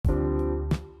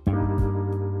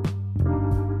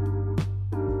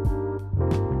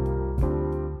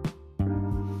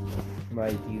my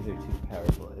views are too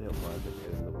powerful. I don't want them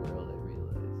in the world, I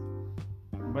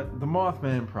realize. But the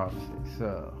Mothman Prophecy,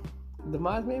 so... The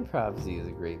Mothman Prophecy is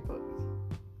a great book.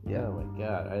 Yeah. Oh my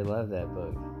god, I love that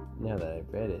book, now that I've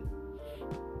read it.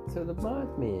 So the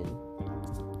Mothman...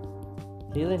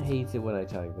 Kaylin hates it when I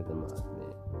talk about the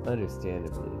Mothman,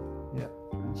 understandably. Yeah.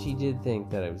 She did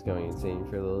think that I was going insane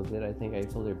for a little bit. I think I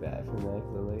pulled her back from that,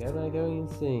 because I'm like, I'm not going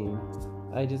insane.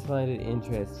 I just find it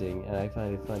interesting, and I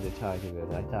find it fun to talk about,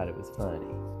 and I thought it was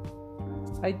funny.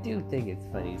 I do think it's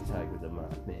funny to talk with the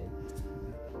Mothman.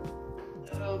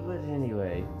 Oh, but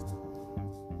anyway...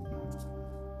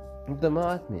 The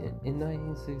Mothman, in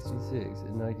 1966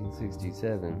 and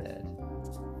 1967, Matt,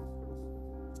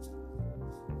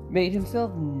 made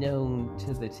himself known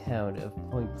to the town of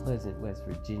Point Pleasant, West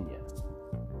Virginia.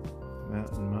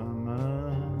 Mountain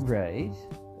Mama. Right?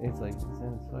 It's like, it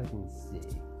sounds fucking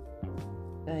sick.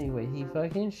 Anyway, he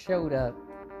fucking showed up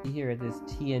here at this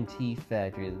TNT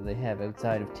factory that they have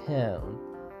outside of town.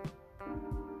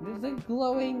 There's a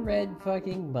glowing red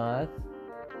fucking moth,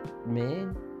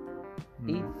 man.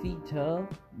 8 feet tall,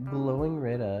 glowing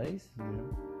red eyes. Yeah.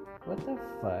 What the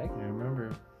fuck? Yeah, I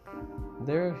remember.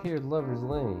 They're here at Lover's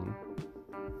Lane,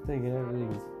 thinking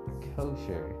everything's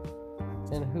kosher.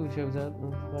 And who shows up?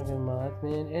 Fucking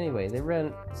Mothman. Anyway, they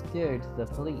run scared to the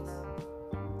police.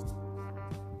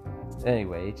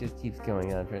 Anyway, it just keeps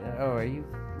going on for... Oh, are you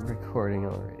recording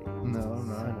already? No, I'm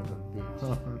not. Son of a bitch.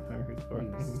 Oh, I'm not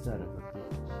recording. You son of a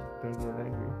bitch. Don't get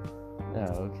angry.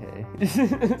 Oh, okay.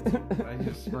 I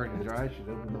just started to dry. I should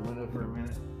open the window for a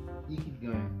minute. You keep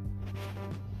going.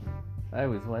 I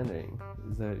was wondering,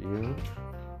 is that you?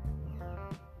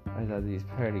 I thought these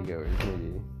party goers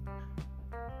maybe.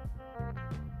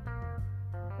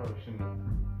 Probably shouldn't have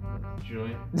let the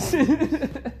joint.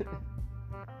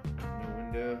 Your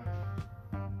window.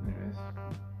 Anyways.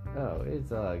 Oh,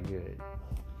 it's all good.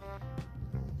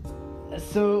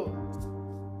 So,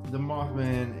 the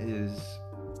Mothman is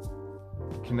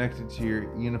connected to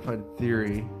your unified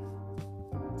theory.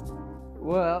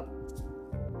 Well,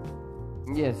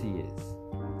 yes, he is.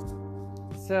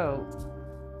 So,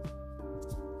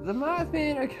 the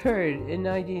Mothman occurred in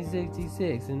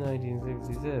 1966 and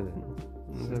 1967.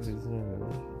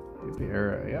 The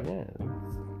era, yeah.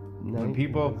 When 1960s.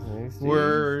 people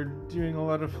were doing a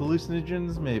lot of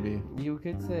hallucinogens, maybe. You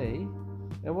could say.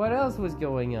 And what else was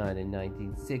going on in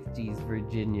 1960s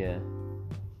Virginia?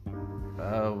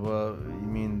 Well, you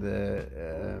mean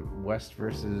the West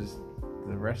versus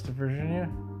the rest of Virginia?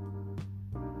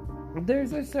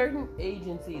 There's a certain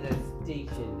agency that's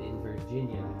stationed in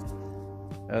Virginia.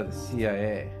 Oh, the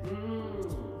CIA.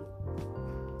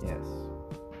 Yes.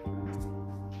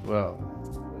 Well,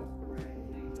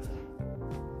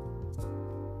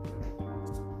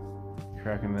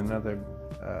 cracking another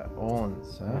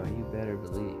Owens, huh? Oh, you better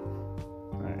believe.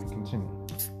 Alright, continue.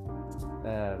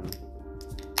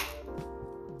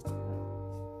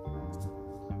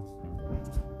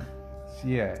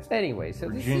 CIA. Anyway, so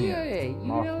Virginia. the CIA, you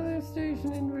Mothman. know they're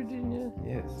stationed in Virginia?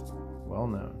 Yes. Well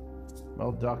known.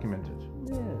 Well documented.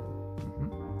 Yeah.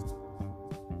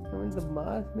 I mean, the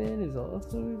Mothman is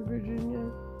also in Virginia.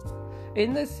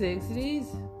 In the 60s?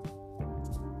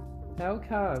 How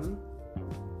come?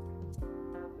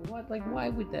 What, like, why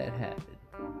would that happen?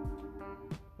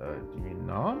 Do you mean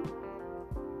Nam?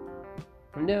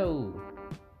 No.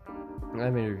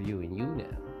 I'm interviewing you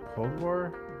now. Cold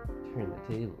War? Turn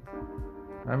the tables.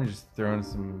 I'm just throwing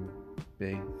some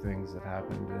big things that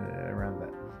happened around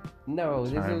that. No,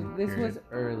 Time this period. was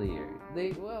earlier.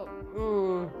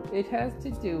 It has to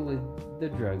do with the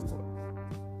drug war.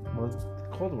 Well, the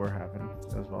Cold War happened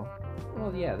as well.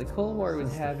 Well, yeah, the Cold War was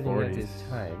Since the happening at 40s. this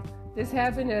time. This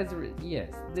happened as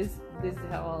yes. This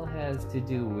all has to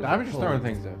do with. I'm the just Cold throwing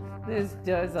War. things out. This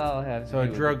does all have to So a do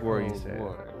with drug the war, you Cold say.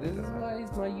 War. This is why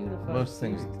it's my unified. Most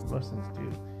things theory.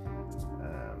 do.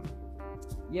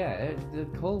 Yeah, the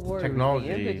Cold War Technology.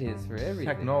 was the impetus for everything.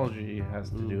 Technology has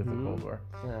to do with the Mhm. Cold War.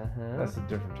 Uh-huh. That's a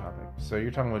different topic. So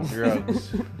you're talking about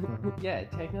drugs. Yeah,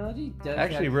 technology does. I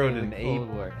actually have to wrote do an with the Cold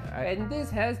War. And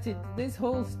this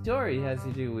whole story has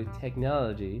to do with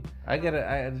technology. I get it.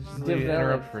 I just let me Developed.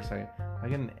 interrupt for a second. I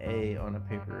get an A on a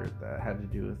paper that had to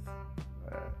do with.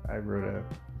 I wrote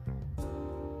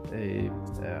a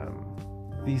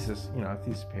thesis, a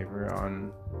thesis paper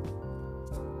on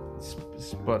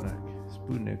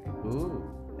Sputnik, Ooh.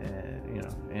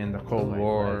 and the Cold Oh, I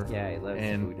War. like- yeah, I love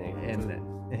and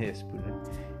Sputnik.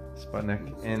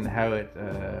 Sputnik, and how it,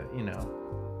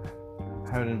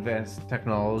 how it advanced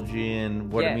technology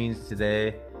and what Yeah. it means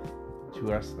today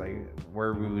to us, like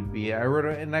where we would be. I wrote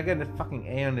it, and I got a fucking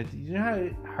A on it. You know how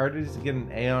hard it is to get an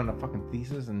A on a fucking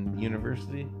thesis in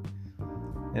university?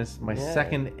 And it's my Yeah.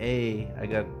 second A I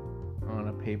got on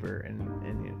a paper, and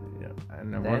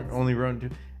I only wrote 2.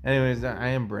 Anyways, I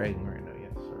am bragging right now.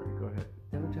 Yes, sorry. Go ahead.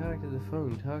 Don't talk to the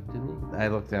phone. Talk to me. I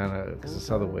looked down because I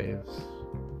saw the waves.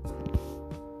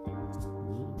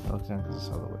 I looked down because I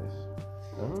saw the waves.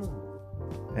 Oh.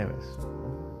 Anyways.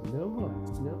 No more.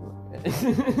 No more.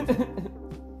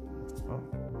 Oh.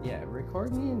 Yeah,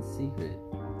 record me in secret.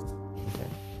 Okay.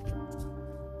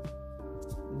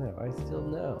 No, I still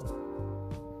know.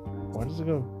 Why does it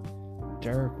go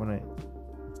dark when I...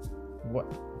 What?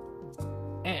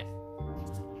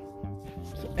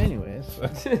 So anyways...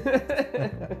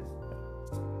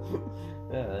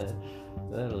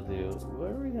 That'll do.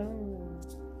 What are we talking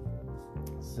about?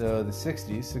 So the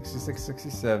 60s, 66,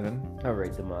 67. I'll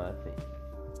write them off.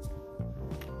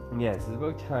 Yes, it's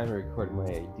about time I record my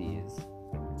ideas.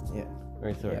 Yeah.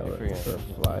 Or sorry, I Sort forgot. of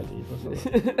fly, dude. Sort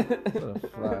of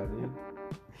fly, dude.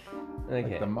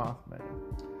 Okay. Like the Mothman.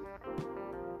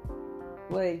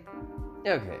 Like,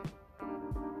 okay.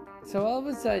 So all of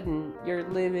a sudden, you're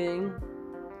living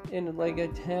in like a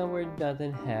town where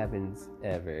nothing happens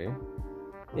ever.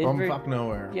 Fuck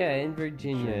nowhere. Yeah, in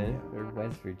Virginia, Virginia. or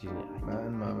West Virginia.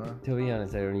 Man, mama. To be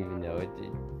honest, I don't even know it.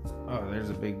 Oh, there's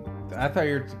a big... I thought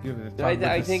you were going to talk I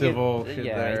about the think civil it's, shit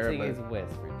yeah, there, I think but... it's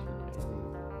West Virginia.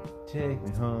 Take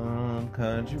me home,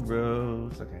 country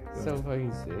roads. Okay, go So ahead.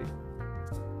 fucking sick.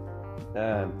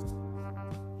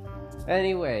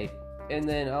 Anyway, and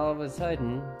then all of a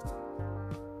sudden,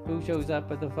 who shows up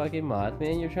at the fucking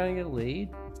Mothman? You're trying to get laid?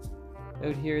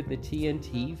 Out here at the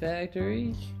TNT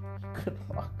factory? Good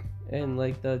luck. And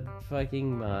like the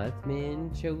fucking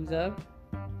Mothman shows up?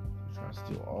 He's trying to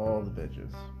steal all the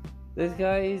bitches. This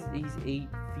guy he's 8 feet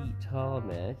tall,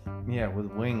 man. Yeah, with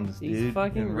wings, He's dude.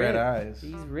 fucking and red ripped. eyes.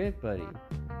 He's ripped, buddy.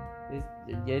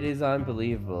 It is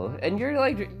unbelievable. And you're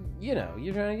like, you know,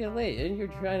 you're trying to get laid, and you're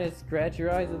trying to scratch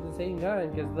your eyes at the same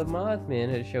time because the Mothman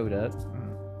has showed up.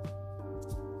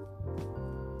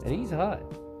 And he's hot.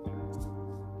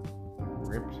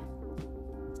 Ripped.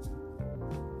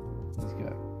 He's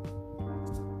got a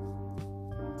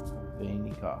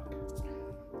veiny cock.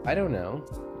 I don't know.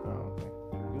 Oh, okay.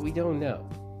 We don't know.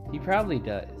 He probably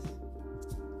does.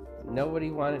 No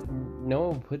one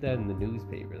would put that in the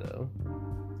newspaper, though.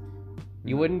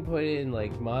 You wouldn't put it in,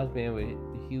 like, Mothman with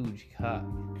huge cock.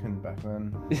 Couldn't back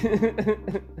then.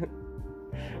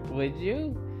 Would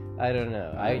you? I don't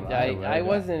know. I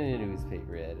wasn't a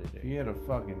newspaper If editor. you had a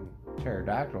fucking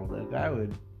pterodactyl dick,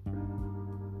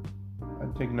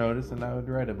 I'd take notice and I would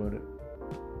write about it.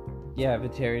 Yeah, if a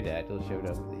pterodactyl showed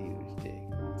up with a huge dick.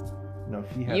 No,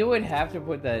 if he had... You would have to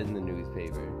put that in the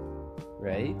newspaper,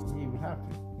 right? You would have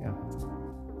to, yeah.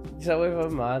 So if a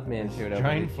Mothman showed up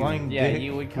Giant with a flying huge, yeah, dick.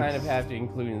 you would kind of have to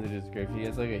include in the description. He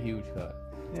has like a huge cock.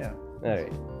 Yeah.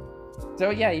 Alright. So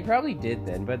yeah, he probably did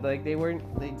then, but like they weren't.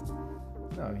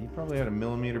 No, he probably had a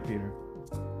millimeter Peter.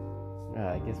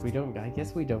 I guess we don't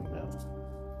know,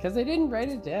 because they didn't write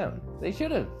it down. They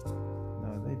should have.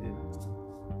 No, they did.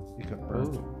 He got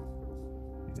burned.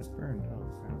 He got burned.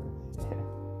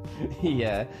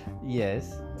 Yeah.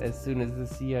 Yes. As soon as the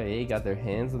CIA got their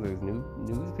hands on those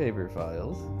newspaper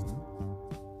files,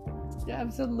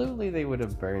 absolutely they would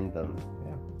have burned them.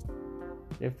 Yeah.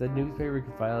 If the newspaper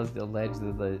files alleged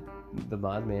that the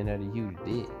Mothman had a huge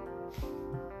dick,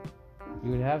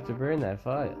 you would have to burn that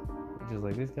file. Which is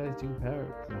like, this guy's too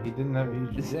powerful. So he didn't have a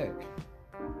huge dick.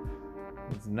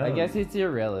 It's I guess it's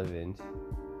irrelevant.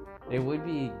 It would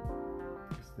be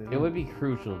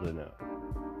crucial to know.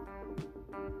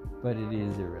 But it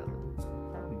is irrelevant.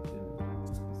 Probably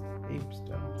didn't. Apes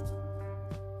don't.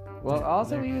 Well, Yeah,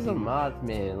 also they're he was a huge.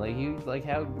 Mothman.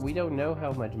 How we don't know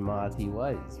how much moth he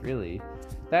was, really.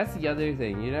 That's the other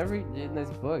thing. You never in this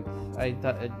book. I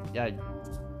thought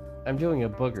I'm doing a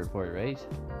book report, right?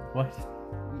 What?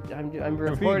 I'm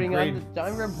reporting on grade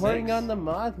I'm reporting 6? on the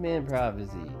Mothman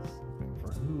prophecies.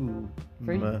 For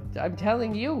who? I'm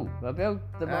telling you about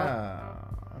the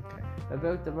Okay.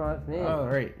 about the Mothman. Oh,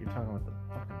 right. You're talking about the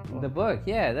fucking book. The book,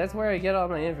 yeah, that's where I get all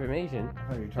my information. I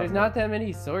thought you were talking There's not that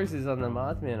many sources on the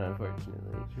Mothman,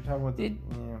 unfortunately. You're talking about Did-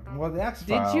 well, the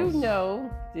X-Files. Did you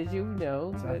know?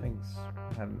 I that think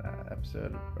had an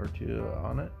episode or two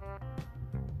on it.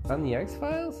 on the X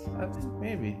Files, I think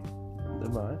maybe. the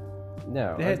Moth?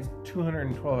 No, They had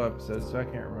 212 episodes, so I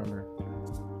can't remember.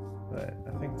 But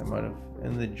I think they might have.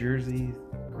 And the Jersey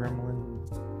Gremlin.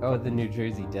 oh, the New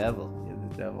Jersey Devil. Yeah,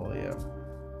 the devil, yeah.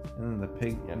 And then the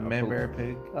pig, Yeah, man bear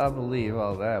pig. I'll believe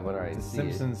all that when I The see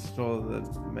Simpsons stole the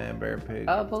man bear pig. it.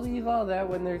 I'll believe all that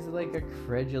when there's like a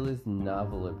credulous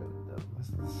novel about them. Was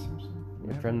it the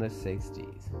Simpsons? From the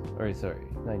 60s. Or sorry,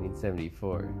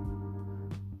 1974.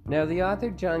 Now, the author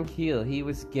John Keel, he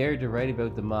was scared to write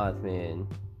about the Mothman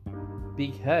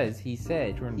because he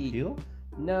said Jordan Peele?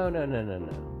 No.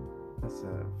 That's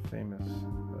a famous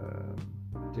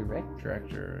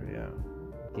director. Yeah.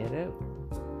 Get Out.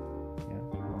 Yeah.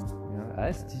 Well, yeah.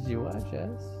 Us? Did you watch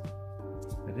Us?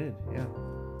 I did. Yeah.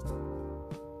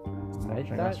 I'm I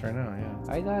watching Us right now. Yeah.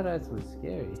 I thought Us was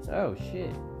scary. Oh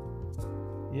shit.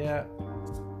 Yeah. It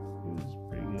was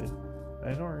pretty good.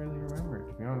 I don't really remember it,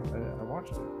 to be honest. I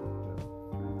watched it.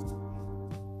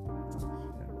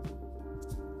 Yeah.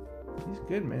 He's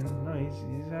good, man. No, he's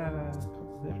had a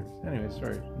couple hitters. Anyway,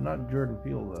 sorry. Not Jordan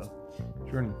Peele, though.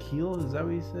 Jordan Keel, is that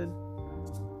what you said?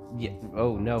 Yeah.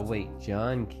 Oh no, wait.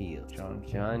 John Keel. John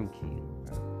Keel.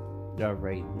 Oh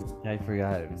right. I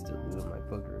forgot I was still doing my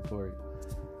book report.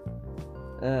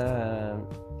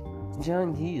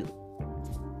 John Keel.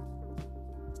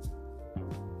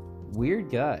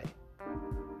 Weird guy.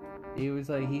 He was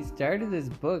like, he started this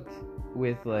book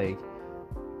with like,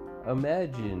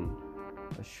 imagine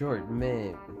a short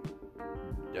man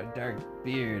with a dark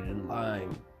beard and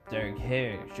dark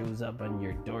hair shows up on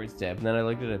your doorstep. And then I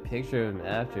looked at a picture of him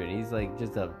after, and he's like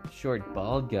just a short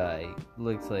bald guy.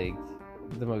 Looks like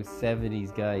the most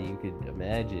 70s guy you could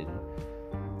imagine.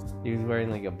 He was wearing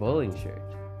like a bowling shirt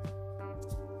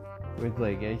with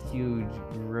like a huge,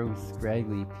 gross,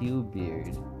 scraggly peel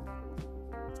beard.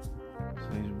 So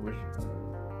he's wishing.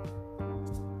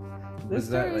 This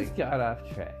story's got off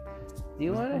track. Do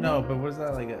you want to? No, but was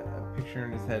that like a picture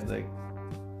in his head? Like,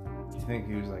 do you think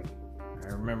he was like, I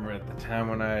remember at the time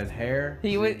when I had hair?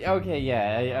 He was okay.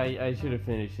 Yeah, I should have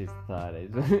finished his thought. I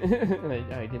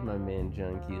did my man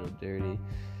John Keel dirty.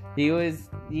 He was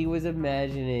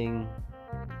imagining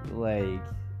like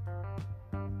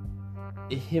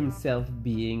himself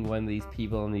being one of these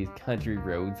people on these country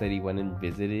roads that he went and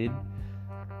visited.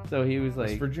 So he was like,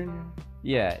 West Virginia?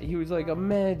 Yeah, he was like,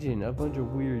 imagine a bunch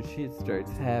of weird shit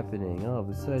starts happening. All of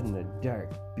a sudden, a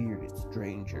dark, bearded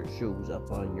stranger shows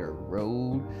up on your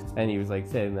road. And he was like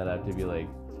setting that up to be like,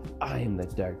 I am the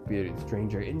dark, bearded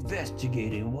stranger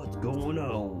investigating what's going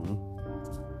on.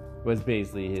 Was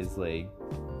basically his like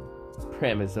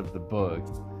premise of the book.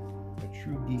 A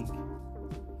true geek.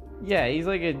 Yeah, he's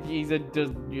like a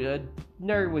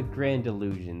nerd with grand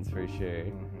delusions for sure.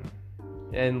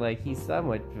 And like he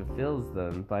somewhat fulfills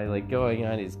them by like going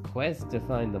on his quest to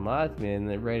find the Mothman and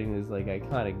then writing this like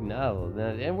iconic novel.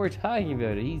 And we're talking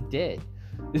about it. He's dead.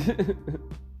 He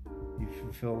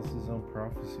fulfills his own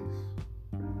prophecies.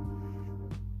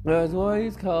 That's why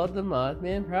he's called the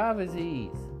Mothman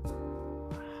Prophecies.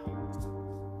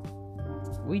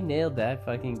 We nailed that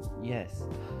fucking yes.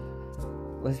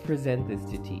 Let's present this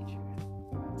to teacher.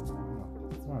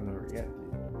 It's not over yet,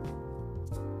 dude.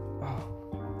 Oh.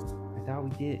 I thought we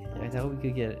did. I thought we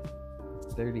could get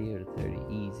 30 out of 30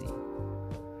 easy.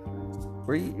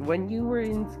 When you were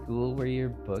in school, were your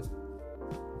book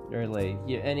or like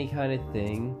any kind of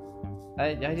thing?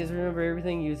 I just remember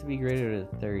everything used to be graded out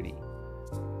of 30.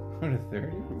 Out of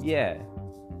 30? Yeah.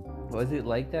 Was it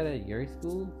like that at your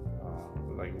school?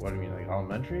 Like what do you mean? Like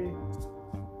elementary?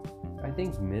 I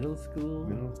think middle school.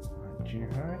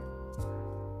 Junior high?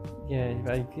 Yeah,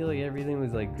 I feel like everything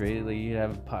was like graded. Like you'd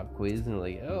have a pop quiz and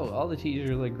like, oh, all the teachers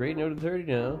are like grading out of 30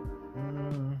 now.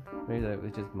 Maybe that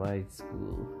was just my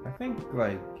school. I think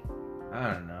like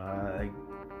I don't know. Like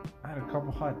I had a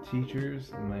couple hot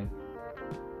teachers, and like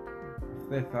if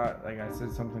they thought like I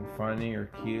said something funny or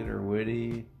cute or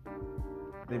witty,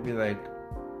 they'd be like,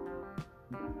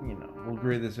 you know, we'll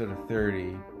grade this out of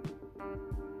 30,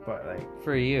 but like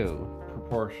For you,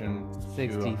 proportion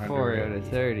 64 out of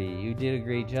 30. You did a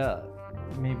great job.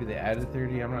 Maybe they added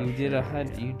 30. I'm not. You sure. did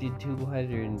 100. You did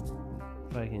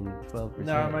 212%.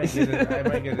 No, I might get it. I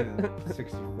might get it at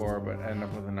 64, but end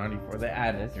up with a 94. They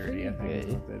added That's 30. I think pretty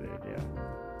is what they did. Yeah.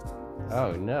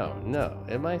 Oh no.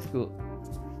 At my school.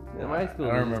 I don't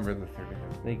remember the 30.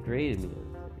 They graded me.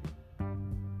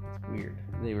 It's weird.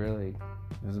 They were like,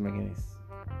 It doesn't make any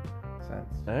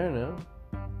sense. I don't know.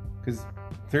 Because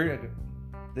 30.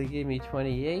 They gave me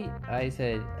 28. I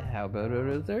said, how about out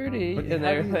of 30? But And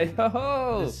they're like,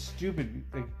 oh. It's stupid.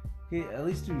 Like, okay, at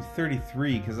least do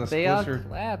 33 because that's They all closer.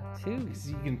 clapped too. Because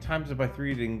you can times it by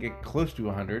 3 to get close to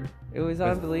 100. It was But-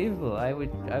 unbelievable. I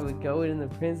would go in the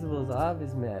principal's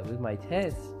office, Matt, with my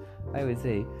test. I would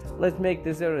say, let's make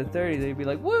this out of 30. They'd be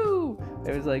like, woo!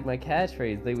 It was like my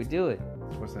catchphrase. They would do it.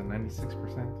 So what's that?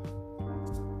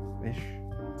 96% ish.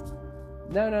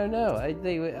 No. I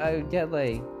would get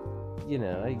like,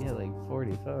 I'd get like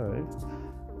 45.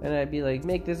 And I'd be like,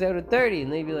 make this out of 30.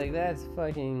 And they'd be like, that's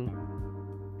fucking,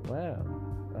 wow,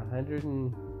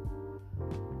 133%.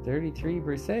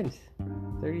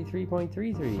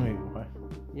 33.33. Wait, what?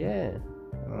 Yeah.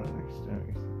 I don't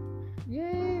understand.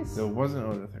 Yes. So it wasn't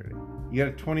over 30. You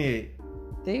got a 28.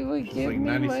 They would Which is give like me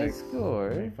 96, my score.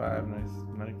 95,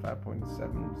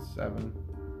 95.77.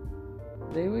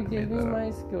 They would I give made me that up. my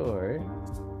score,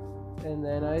 and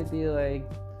then I'd be like,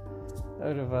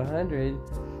 out of 100,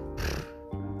 let's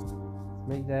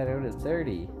make that out of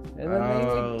 30, and then they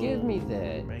would give me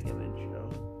that. Making a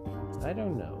joke. I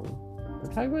don't know. I'm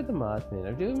talking about the Mothman.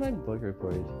 I'm doing my book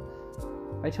report.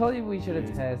 I told you we should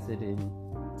have passed it in.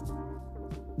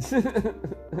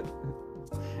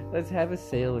 Let's have a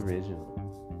sale original.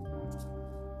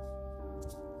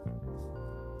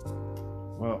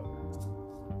 Well,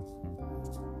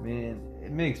 man,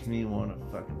 it makes me want to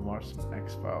fucking watch some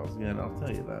X-Files again, I'll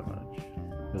tell you that much.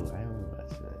 Ooh, I haven't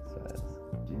watched that fast.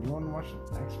 Did you want to watch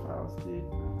some X-Files, dude?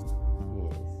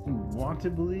 Yes. You want to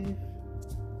believe?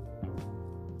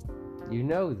 You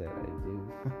know that I do.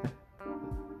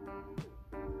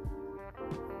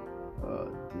 Oh,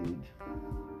 dude.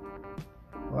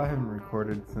 Well, I haven't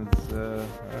recorded since I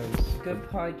was... Good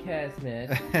podcast, man.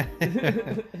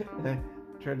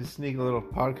 Tried to sneak a little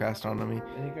podcast onto me.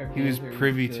 I think our He was banter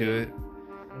privy good. to it.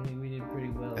 I think we did pretty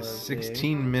well. A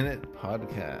 16-minute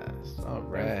podcast. All That's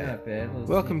right. not bad.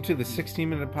 Welcome to the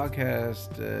 16-minute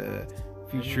podcast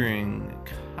featuring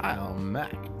Kyle I need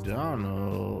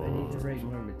McDonald. to write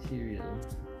more material.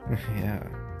 Yeah.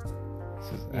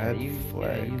 This is Yeah,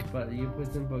 flag. you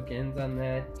put some bookends on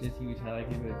that. Just you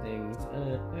talking about things.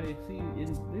 I see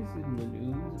this in the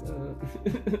news.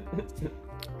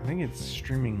 I think it's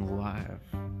streaming live.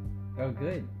 Oh,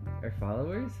 good. Our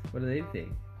followers? What do they think?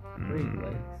 Great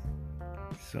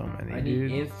likes. So many, I need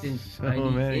dude. instant. So I need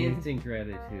many. instant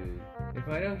gratitude. If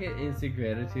I don't get instant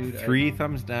gratitude, 3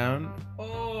 thumbs down.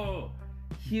 Oh,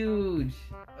 huge.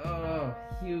 Oh,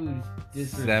 huge.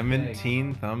 Disrespect.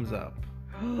 17 thumbs up.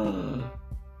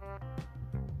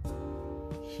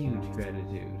 Huge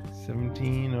gratitude.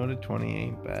 17 out of 20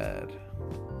 ain't bad.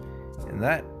 And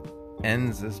that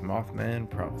ends this Mothman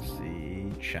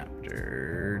Prophecy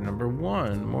chapter number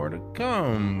 1. More to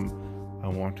come. I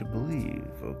want to believe.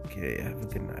 Okay, have a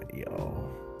good night,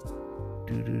 y'all.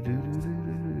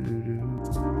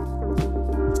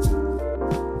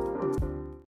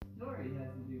 Story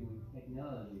has to do with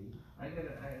technology.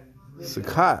 So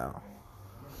Kyle,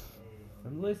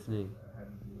 I'm listening.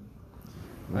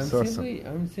 we I'm saw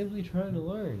simply trying to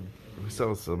learn.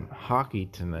 some hockey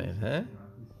tonight, huh?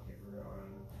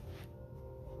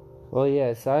 Well,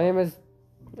 yes, I'm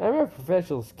a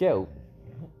professional scout.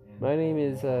 My name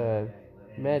is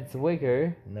Matt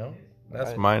Zwicker. No,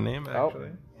 that's my name Oh. actually.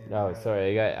 Oh,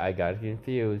 sorry, I got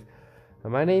confused.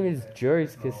 My name is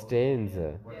George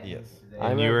Costanza. Yes.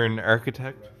 I'm And a- you're an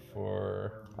architect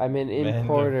for. I'm an Man.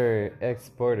 importer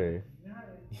exporter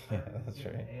Yeah, that's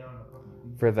right.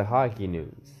 for the hockey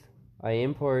news. I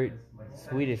import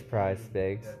Swedish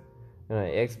prospects and I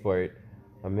export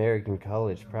American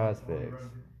college prospects.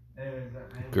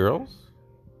 Girls?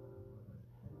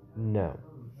 No.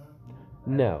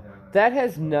 That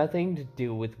has nothing to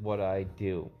do with what I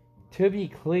do. To be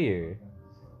clear,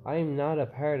 I am not a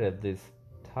part of this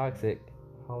toxic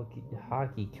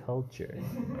hockey culture.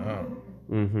 Oh.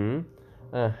 Mm-hmm.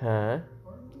 Uh-huh.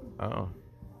 Oh.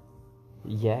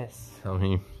 Yes. Tell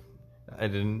me. I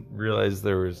didn't realize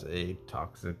there was a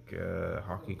toxic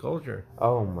hockey culture.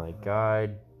 Oh my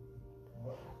god.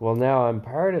 Well, now I'm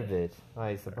part of it,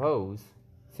 I suppose.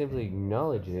 Simply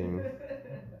acknowledging.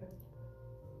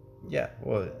 Yeah,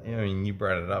 well, I mean, you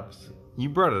brought it up.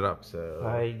 So.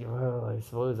 I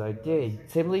suppose I did.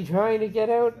 Simply trying to get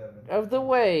out of the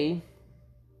way.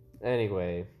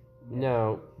 Anyway,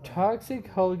 no. Toxic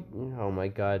oh my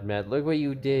god, Matt, look what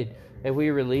you did. Have we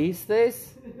released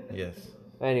this? Yes.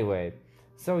 Anyway,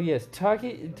 so yes,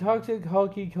 toxic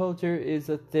hockey culture is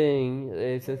a thing.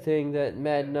 It's a thing that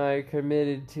Matt and I are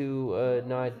committed to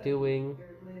not doing.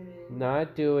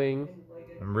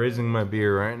 I'm raising my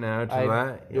beer right now to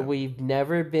that. Yeah. We've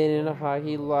never been in a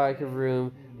hockey locker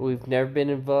room. We've never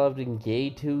been involved in Gay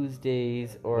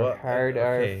Tuesdays or Well, Hard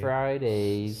okay. R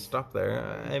Fridays. Stop there.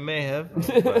 I may have.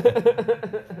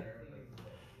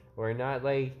 We're not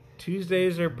like...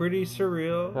 Tuesdays are pretty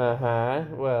surreal. Uh-huh.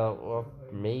 Well,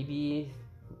 maybe.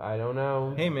 I don't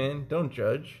know. Hey, man, don't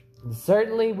judge.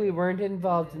 Certainly we weren't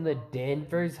involved in the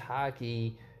Danvers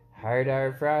Hockey Hard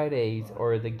R Fridays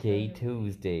or the Gay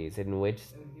Tuesdays, in which,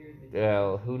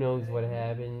 well, who knows what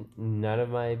happened? None of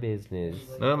my business.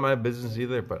 None of my business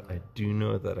either, but I do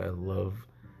know that I love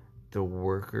the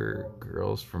worker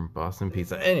girls from Boston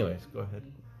Pizza. Anyways, go ahead.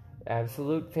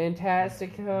 Absolute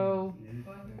fantastico.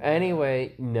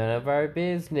 Anyway, none of our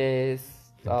business.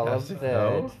 All of that.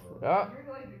 Fantastico?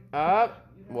 Oh,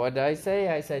 What did I say?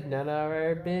 I said none of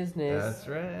our business. That's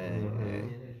right.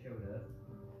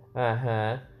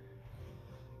 Uh-huh.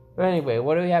 But anyway,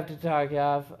 what do we have to talk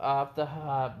off the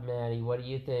hop, Maddie? What do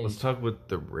you think? Let's talk about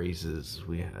the races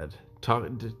we had.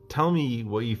 Tell me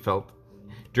what you felt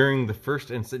during the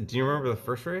first incident. Do you remember the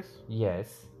first race?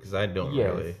 Yes. Because I don't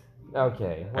Yes. really.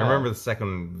 Okay. I remember the second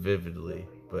one vividly,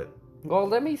 but Well,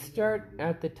 let me start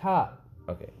at the top.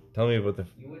 okay. Tell me about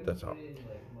the top.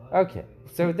 Okay,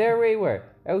 so there we were,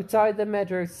 outside the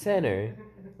Metro Center.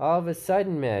 All of a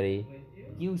sudden, Maddie,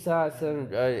 you saw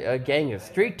a gang of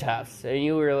street toughs, and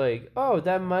you were like, oh,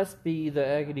 that must be the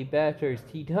Agony Batter's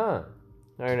Teton.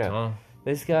 I don't know. Huh?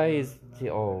 This guy is,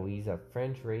 he's a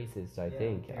French racist, I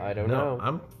think. I don't know.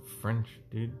 I'm French,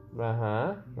 dude.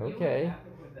 Uh-huh, okay.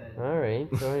 Alright,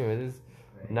 so anyway, this is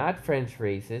not French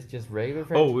racist, just regular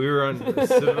French. Oh, we were on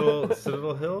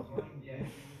Citadel Hill?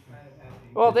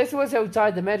 Well, this was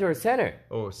outside the Metro Center.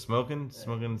 Oh, smoking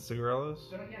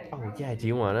cigarillos? Oh, yeah, do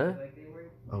you wanna?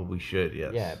 Oh, we should,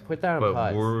 yes. Yeah, put that on But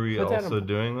pause. were we Put that also on-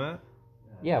 doing that?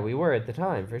 Yeah, we were at the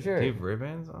time, for sure. Do you have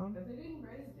Ray-Bans on?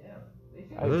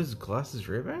 Are those glasses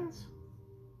Ray-Bans?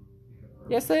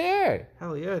 Yes, they are.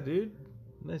 Hell yeah, dude.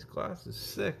 Nice glasses.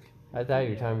 Sick. I thought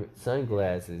you were talking about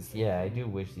sunglasses. Yeah, I do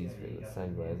wish these were the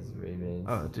sunglasses, Ray-Bans.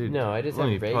 Oh, dude. No, I just Let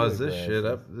have me regular pause this glasses. shit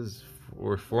up.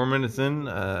 We're 4 minutes in.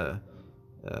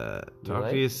 Talk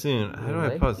to you soon. How do I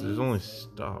like pause? these? There's only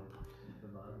stop.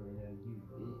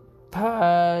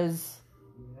 Pause.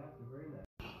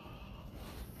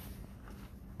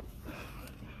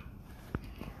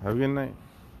 Have a good night.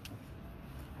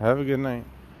 Have a good night.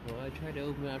 Well, I tried to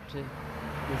open up to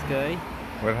this guy.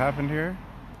 What happened here?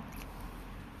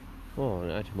 Oh,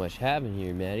 not too much happened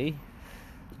here, Maddie.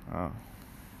 Oh.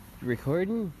 You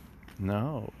recording?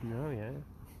 No. No, yeah.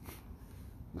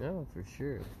 No, for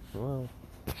sure. Well.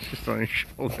 Just on your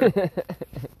shoulder.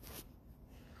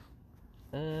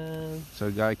 So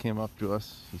a guy came up to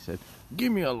us. He said,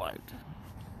 "Give me a light."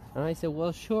 And I said,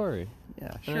 well, sure.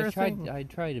 Yeah, And I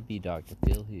tried to be Dr.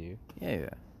 Phil here. Yeah.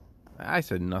 I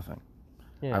said nothing.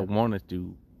 Yeah. I wanted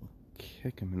to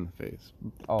kick him in the face.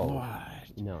 Oh.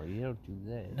 But No, you don't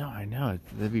do that. no, I know.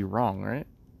 That'd be wrong, right?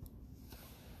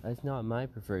 That's not my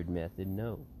preferred method,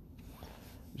 no.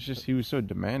 It's just he was so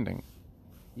demanding.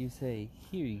 You say,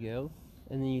 here you go.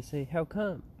 And then you say, how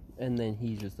come? And then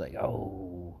he's just like,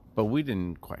 oh. But we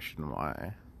didn't question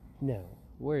why. No.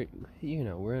 We're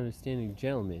understanding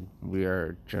gentlemen. We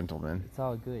are gentlemen It's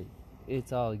all good.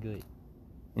 It's all good.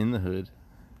 in the hood.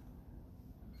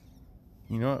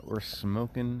 You know what? We're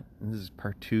smoking. This is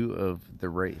part 2 of the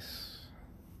race.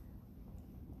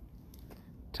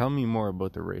 Tell me more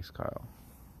about the race, Kyle.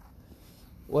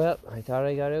 Well, I thought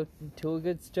I got out to a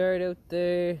good start out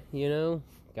there,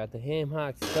 Got the ham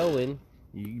hocks going.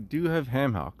 You do have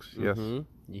ham hocks, yes.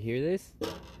 Mm-hmm. You hear this?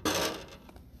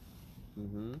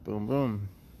 Mm-hmm. Boom, boom.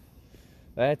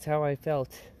 That's how I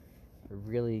felt. I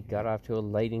really got off to a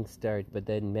lightning start, but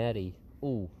then Maddie,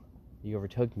 you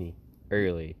overtook me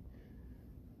early.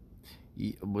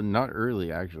 Well, not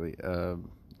early, actually.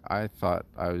 I thought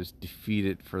I was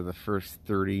defeated for the first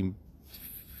 30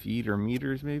 feet or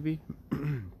meters, maybe.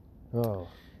 Oh.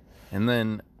 And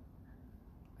then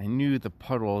I knew the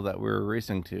puddle that we were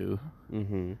racing to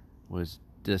Mm-hmm. was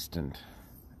distant.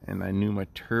 And I knew my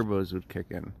turbos would kick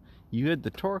in. You had the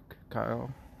torque,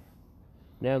 Kyle.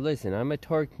 Now listen, I'm a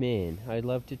torque man. I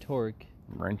love to torque.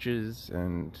 Wrenches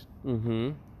and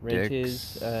Mm-hmm.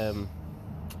 Wrenches, dicks.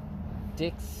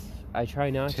 dicks. I try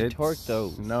not Tits. to torque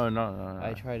those. No.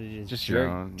 I try to Just jerk, your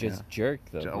own, jerk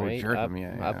them, right? jerk up, them,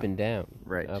 yeah. up and down.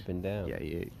 Right. Up and down. Yeah,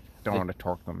 you don't want to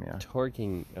torque them, yeah.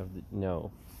 Torquing of the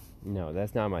no,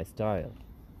 that's not my style.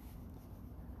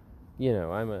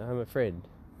 I'm a friend.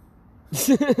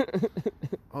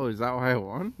 Oh, is that why I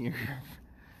won?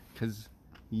 Because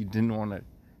you didn't want to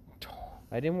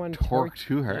I didn't want to torque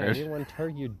too hard. I didn't want to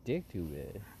torque your dick too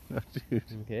bad. No, dude.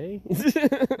 Okay.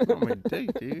 Not my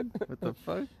dick, dude. What the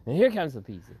fuck? And here comes the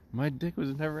pizza. My dick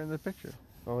was never in the picture.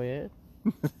 Oh yeah.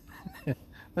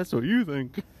 That's what you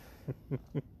think.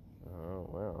 Oh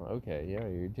well. Okay. Yeah,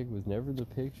 your dick was never the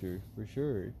picture for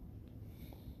sure.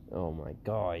 Oh my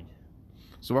god.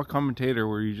 So what commentator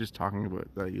were you just talking about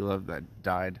that you love that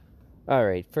died? All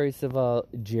right. First of all,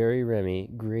 Jerry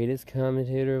Remy, greatest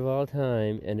commentator of all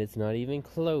time, and it's not even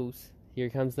close. Here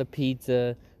comes the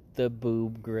pizza, the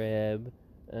boob grab,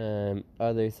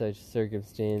 other such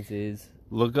circumstances.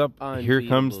 Look up. Here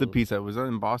comes the Unbeatable. pizza. Was that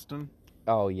in Boston?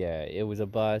 Oh yeah, it was a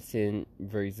Boston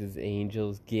versus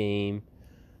Angels game.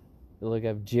 Look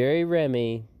up Jerry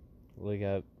Remy. Look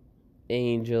up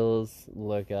Angels.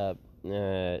 Look up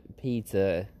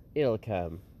pizza. It'll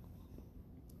come.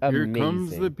 Here Amazing.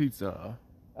 comes the pizza.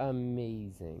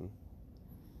 Amazing.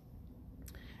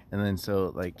 And then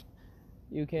so like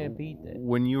You can't beat that.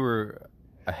 when you were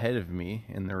ahead of me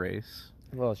in the race.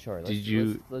 Well, sure.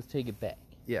 Let's take it back.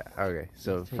 Yeah, okay.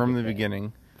 So Let's take from it the back.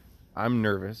 beginning, I'm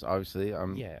nervous, obviously.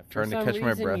 I'm Yeah, trying for to some catch my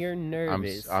reason breath. You're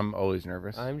nervous. I'm always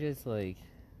nervous. I'm just like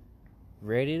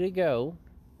ready to go.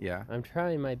 Yeah. I'm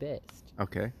trying my best.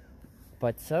 Okay.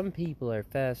 But some people are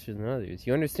faster than others.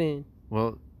 You understand?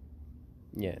 Well,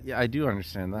 Yeah. yeah, I do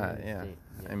understand that. I Yeah. understand,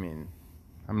 yeah. I mean,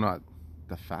 I'm not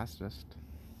the fastest,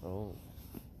 Oh.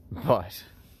 but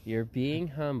You're being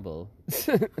humble.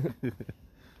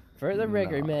 For the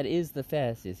record, Nah. Matt is the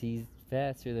fastest. He's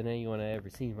faster than anyone I ever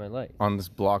seen in my life. on this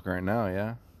block right now,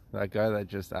 yeah. That guy that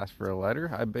just asked for a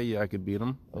letter, I bet you I could beat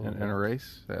him in a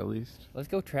race at least. Let's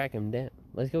go track him down.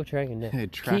 Hey,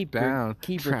 track down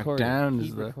recording. is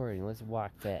Keep the recording. Let's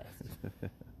walk fast.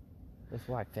 Let's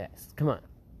walk fast. Come on.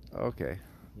 okay.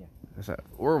 Yeah.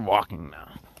 We're walking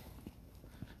now.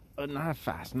 Not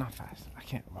fast. I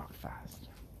can't walk fast.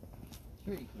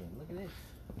 Sure you can. Look at this.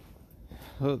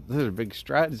 Oh, those are big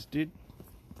strides, dude.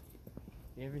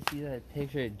 You ever see that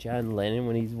picture of John Lennon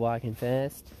when he's walking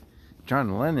fast?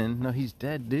 John Lennon? No, he's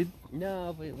dead, dude.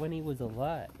 No, but when he was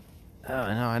alive. Oh,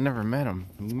 no, I never met him.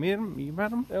 You met him? You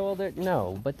met him? Oh, well,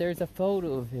 no, but there's a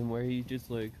photo of him where he's just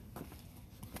like,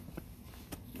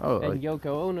 Oh, and like, Yoko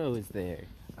Ono is there.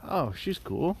 oh, she's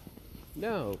cool.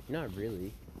 No, not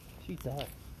really. She's hot.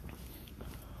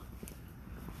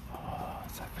 Oh,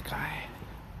 is that the guy?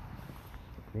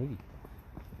 Maybe.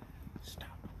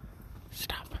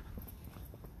 Stop.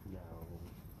 No.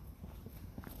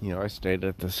 You know, I stayed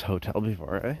at this hotel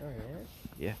before, eh? Oh,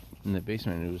 yeah? Yeah. In the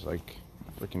basement, it was like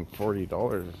freaking $40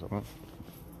 or something.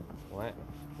 What?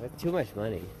 That's too much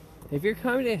money. If you're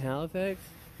coming to Halifax,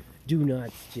 do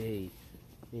not stay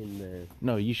in the...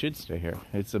 No, you should stay here.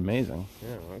 It's amazing.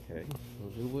 Oh, okay.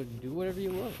 Well, do whatever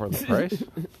you want. For the price?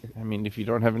 I mean, if you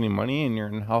don't have any money and you're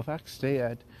in Halifax, stay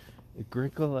at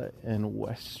Agricola and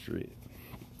West Street.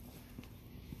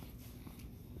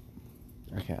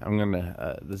 Okay, I'm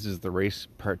gonna, this is the race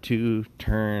part 2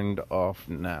 turned off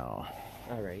now.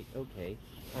 Alright, okay.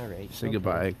 Alright. Say okay.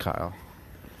 goodbye, Kyle.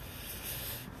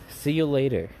 See you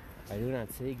later. I do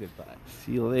not say goodbye.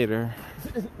 See you later.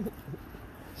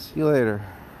 See you later.